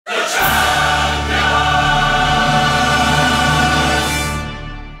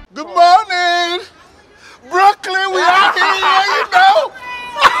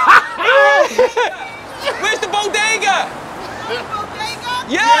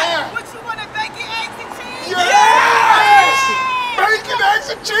Yeah. What you want, a bacon, eggs, and cheese? Yes! Bacon, eggs,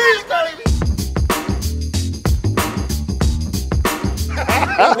 and cheese, baby.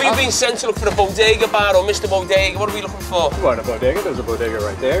 We've been sent to look for the Bodega bar or Mr. Bodega. What are we looking for? You want a bodega? There's a bodega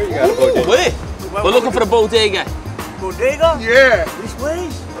right there. You got a bodega. Where? We're looking for the Bodega. Bodega? Yeah. Which way?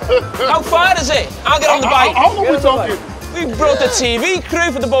 How far is it? I'll get on the bike. How long are we talking? We brought the TV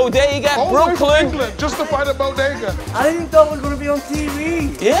crew for the Bodega, All the way from Brooklyn. England, just to find a bodega. I didn't thought we were going to be on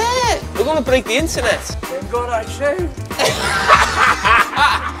TV. Yeah, we're going to break the internet. Thank God I shaved.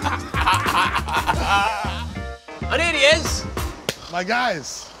 And here he is. My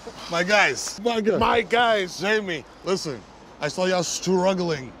guys. Jamie, listen, I saw y'all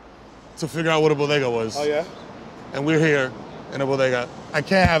struggling to figure out what a bodega was. Oh, yeah? And we're here in a bodega. I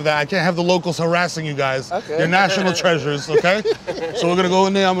can't have that. I can't have the locals harassing you guys. Okay. You're national treasures, okay? So we're gonna go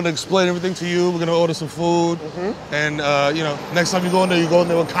in there, I'm gonna explain everything to you. We're gonna order some food. And you know, next time you go in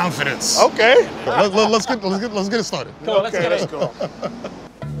there with confidence. Okay. Let's get it started. Come on, let's get it.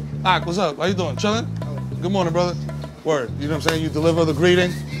 Ak, what's up? How you doing? Chilling? Good morning, brother. Word. You know what I'm saying? You deliver the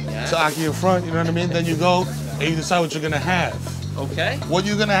greeting to Aki in front, you know what I mean? Then you go and you decide what you're gonna have. Okay. What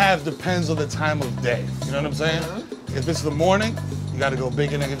you're gonna have depends on the time of day. You know what I'm saying? If it's the morning, you gotta go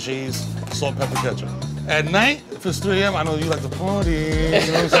bacon, egg, and cheese, salt, pepper, ketchup. At night, if it's 3 a.m., I know you like to party, you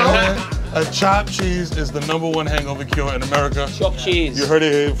know what I'm saying? A chopped cheese is the #1 hangover cure in America. Chopped cheese. You heard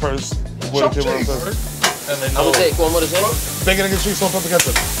it here first. Chopped cheese. And then I will take one. What is it? bacon, egg, and cheese, salt, pepper,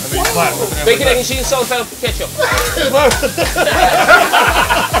 ketchup. And then you clap. Bacon, egg, and cheese, salt, pepper, ketchup.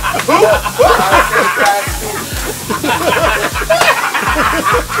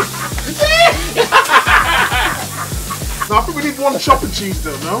 No, I think we need one chop of cheese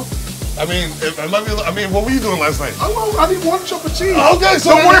though, no? I mean, what were you doing last night? I need one chop of cheese. Okay, so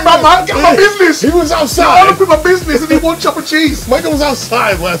don't worry about my business. He was I outside. want to put my business. I need one chop of cheese. Michael was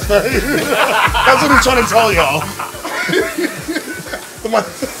outside last night. That's what he's trying to tell y'all.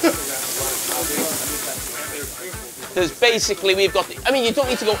 Because basically we've got I mean, you don't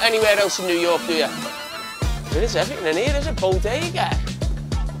need to go anywhere else in New York, do you? There is everything in here. There's a bodega.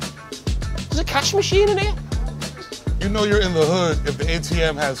 There's a cash machine in here. You know you're in the hood if the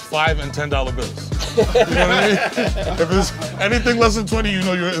ATM has $5 and $10 bills. You know what I mean? If it's anything less than 20, you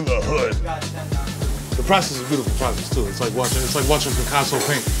know you're in the hood. The process is a beautiful process too. It's like watching Picasso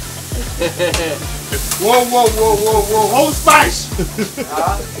paint. Whoa. Hold the spice.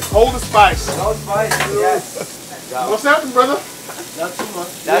 Hold the spice. No spice, yes. What's happening, brother? Not too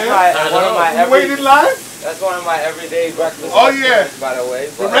much. That's one of my Waiting in line? That's one of my everyday breakfast. Oh, yeah. By the way.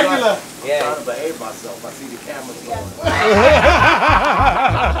 The regular. Yeah. I'm trying to behave myself. I see the cameras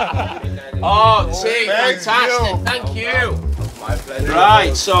going. Oh, tea, fantastic. Thank you. My pleasure.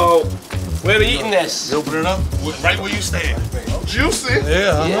 Right, so where are we eating this? You open it up right where you stand. Juicy.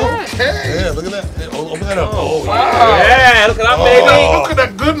 Yeah, I know. Okay. Yeah, look at that. Yeah, open that up. Oh, Wow. Yeah, look at that, baby. Look at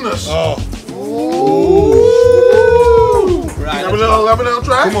that goodness. Oh. Right, Have a little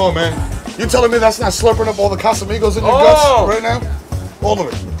try? Come on, man. You telling me that's not slurping up all the Casamigos in your Oh. guts right now? All of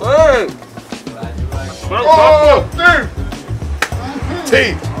it. Hey. Oh, dude.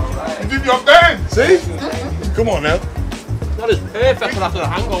 Tea. You did your thing. See? Come on now. That is perfect for after the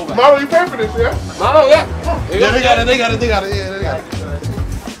hangover. Maro, you pay for this, yeah? Maro, yeah. Yeah, they got it. Yeah, they got it.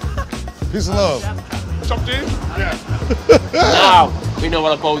 Peace and love. Chop cheese? Yeah. Now we know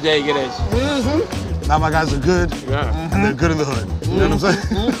what a bodega is. Now my guys are good. Yeah. And they're good in the hood. You know what I'm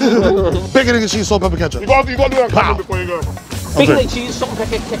saying? Bacon, egg, and cheese, salt, pepper, ketchup. You gotta do that Pow. before you go. Bacon, egg, cheese, salt, and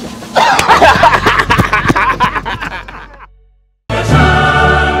pepper, ketchup.